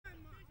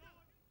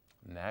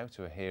Now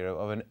to a hero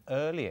of an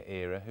earlier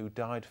era who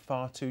died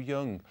far too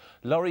young.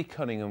 Laurie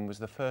Cunningham was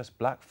the first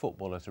black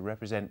footballer to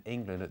represent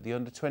England at the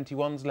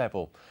under-21s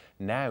level.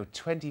 Now,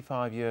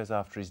 25 years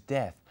after his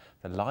death,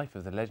 the life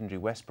of the legendary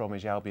West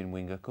Bromwich Albion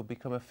winger could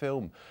become a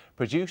film.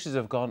 Producers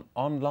have gone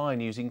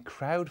online using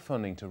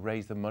crowdfunding to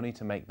raise the money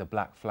to make The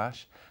Black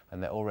Flash,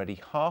 and they're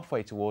already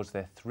halfway towards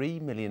their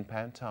 £3 million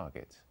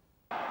target.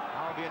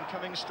 Albion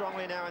coming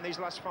strongly now in these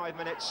last 5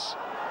 minutes.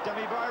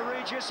 Dummy by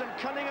Regis, and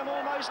Cunningham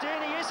almost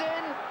in. He is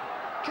in.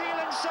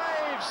 Keelan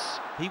saves.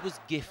 He was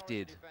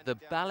gifted, the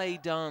ballet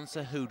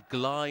dancer who'd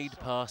glide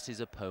past his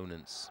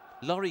opponents.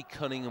 Laurie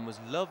Cunningham was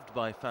loved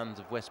by fans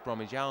of West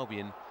Bromwich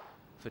Albion.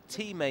 For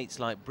teammates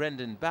like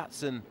Brendan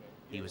Batson,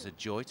 he was a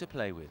joy to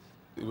play with.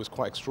 It was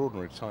quite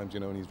extraordinary at times, you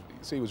know, and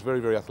he was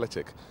very, very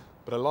athletic.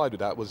 But allied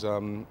with that was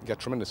he had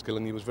tremendous skill,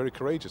 and he was very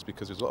courageous,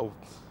 because there's a lot of,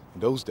 in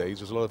those days,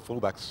 there's a lot of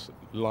fullbacks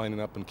lining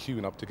up and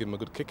queuing up to give him a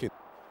good kick in.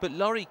 But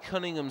Laurie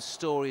Cunningham's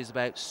story is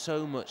about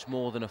so much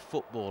more than a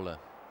footballer.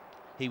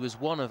 He was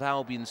one of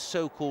Albion's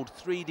so-called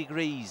 3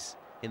 degrees.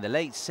 In the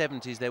late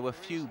 70s, there were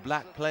few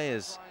black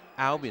players.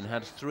 Albion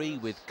had 3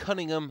 with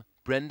Cunningham,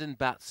 Brendan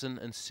Batson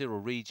and Cyril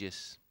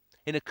Regis.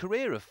 In a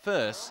career of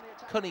firsts,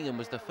 Cunningham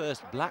was the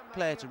first black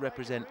player to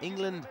represent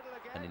England,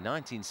 and in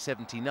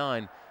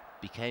 1979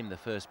 became the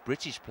first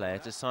British player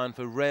to sign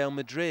for Real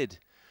Madrid.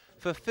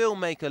 For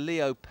filmmaker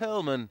Leo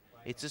Pearlman,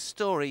 it's a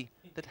story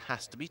that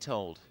has to be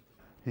told.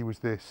 He was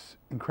this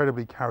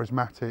incredibly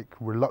charismatic,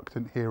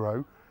 reluctant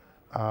hero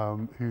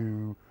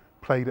who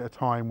played at a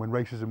time when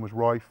racism was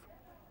rife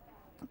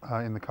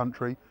in the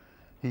country.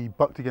 He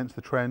bucked against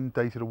the trend,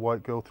 dated a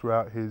white girl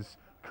throughout his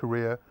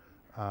career,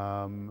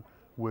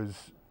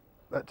 was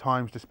at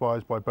times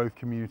despised by both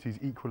communities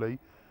equally,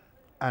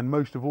 and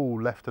most of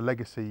all left a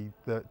legacy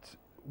that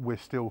we're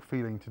still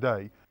feeling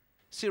today.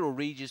 Cyril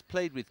Regis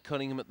played with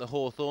Cunningham at the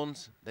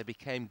Hawthorns. They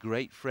became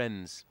great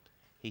friends.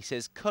 He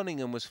says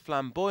Cunningham was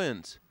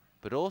flamboyant,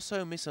 but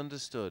also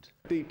misunderstood.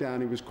 Deep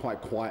down he was quite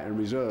quiet and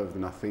reserved,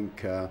 and I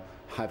think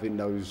having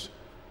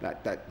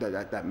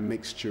that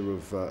mixture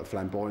of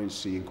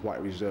flamboyancy and quite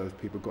reserved,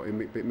 people got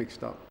him a bit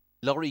mixed up.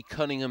 Laurie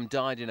Cunningham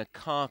died in a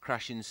car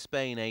crash in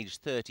Spain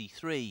aged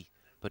 33,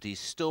 but his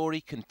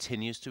story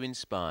continues to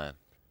inspire.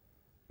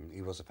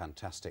 He was a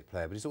fantastic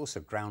player, but he's also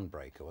a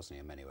groundbreaker, wasn't he,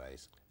 in many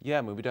ways? Yeah,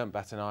 I mean, we don't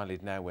bat an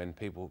eyelid now when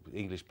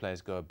English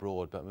players go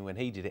abroad, but I mean, when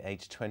he did it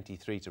aged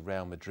 23 to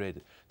Real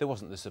Madrid, there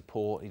wasn't the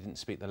support, he didn't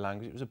speak the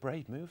language. It was a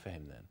brave move for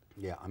him then.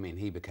 Yeah, I mean,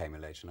 he became a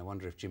legend. I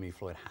wonder if Jimmy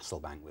Floyd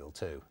Hasselbank will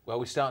too. Well,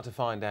 we start to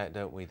find out,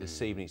 don't we,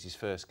 this evening. It's his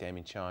first game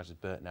in charge as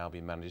Burton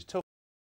Albion manager.